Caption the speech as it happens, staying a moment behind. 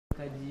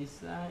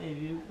akagisa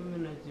ibiri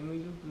 11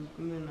 y'ukuri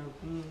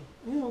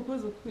 11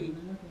 wakoze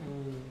kwiga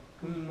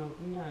 22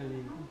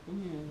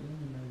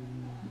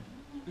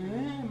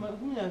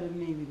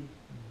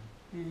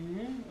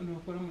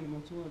 unakora umurimo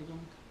ki waryo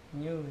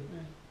nyowe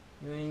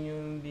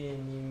nyumbiye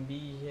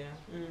nimbija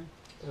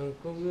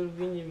umukobwa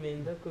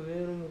rw'inyimenda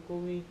kubera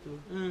umukobwa witu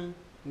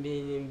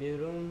mbenye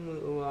mbero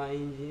wa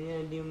engineer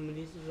ndi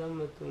muri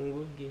z'amatungo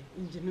bwe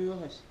engineer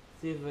yohashe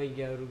siva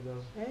rya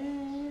rugabo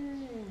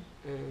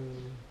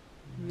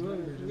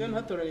niyo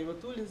ntatorareba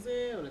tulize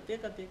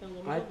urateka ngo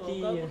mugabo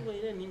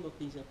nimba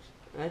kwija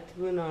ati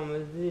ko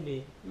namazire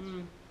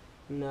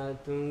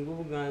natunga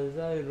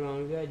ubwanza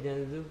irwanga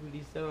yajyanze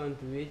kulisa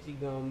abantu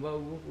bekigamba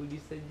ubwo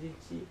kulisa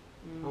giki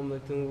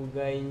amatungo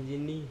ga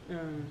engineer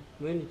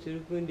mwene cyo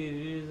rukundi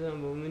ririza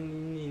mbamo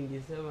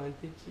nindisa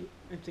abantu ki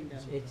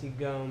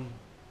ekigamba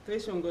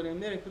tweshongore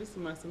mere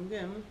Christmas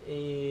mbwema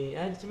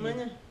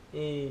akimanya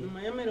nyuma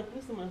ya mere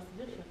Christmas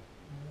jesha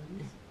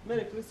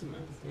mere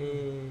Christmas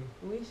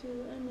wish you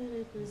a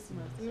merry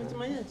Christmas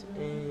nikimanya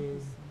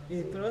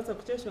turaza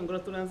kucyeshongora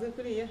turanze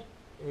kuriya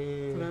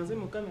turanze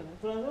mu kamera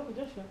turanze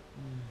kujesha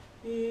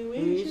we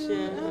wish you a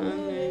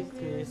merry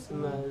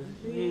Christmas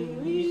we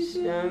wish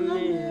you a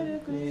merry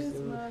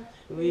Christmas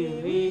we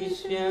wish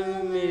you a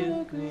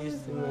merry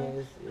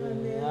Christmas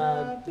and a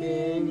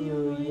happy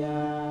new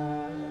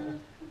year.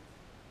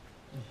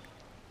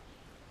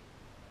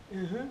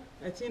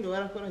 Akindi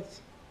warakora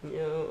ki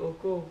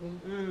okoko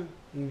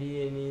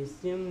mbiye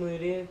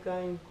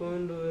nisimureka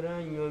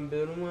inkondora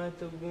nyombera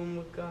umwato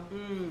bw'umuka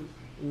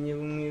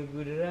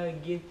nyimwigurira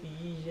geti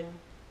yija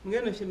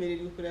ngeno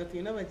shemererwa kurya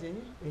tuye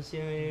n'abagenyi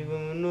nshemererwa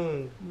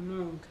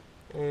munonga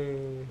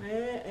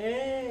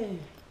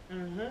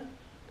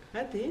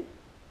hati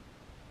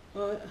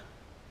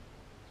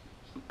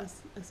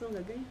asonga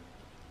again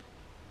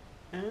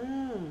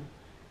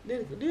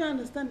do you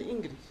understand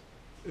English?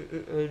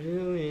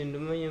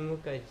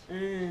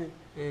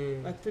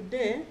 But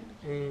today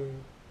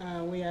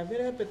we are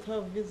very happy to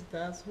have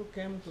visitors who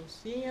came to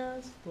see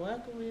us, to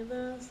work with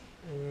us,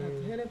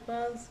 and to help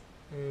us,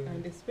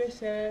 and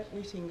especially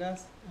wishing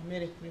us a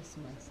Merry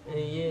Christmas.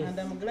 Yes. And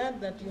I'm glad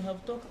that you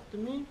have talked to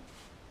me,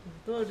 you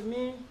told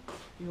me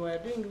you were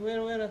doing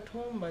very well at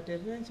home, but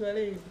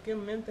eventually you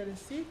became mentally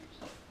sick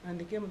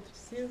and came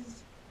to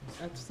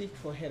seek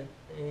for help.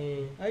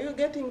 Are you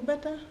getting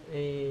better?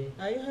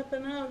 Are you happy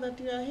now that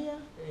you are here?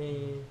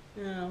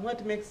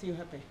 What makes you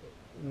happy?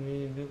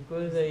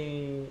 Because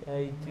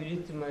I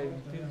treat my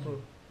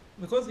people.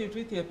 Because you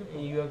treat your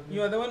people?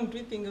 You are the one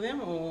treating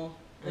them, or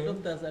the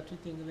doctors are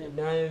treating them?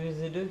 No, with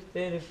the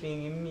doctor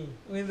helping me.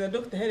 With the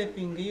doctor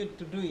helping you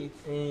to do it?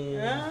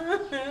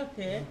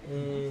 Okay.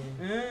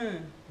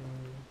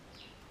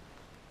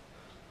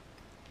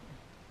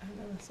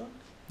 Another song?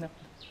 No.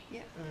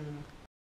 Yeah.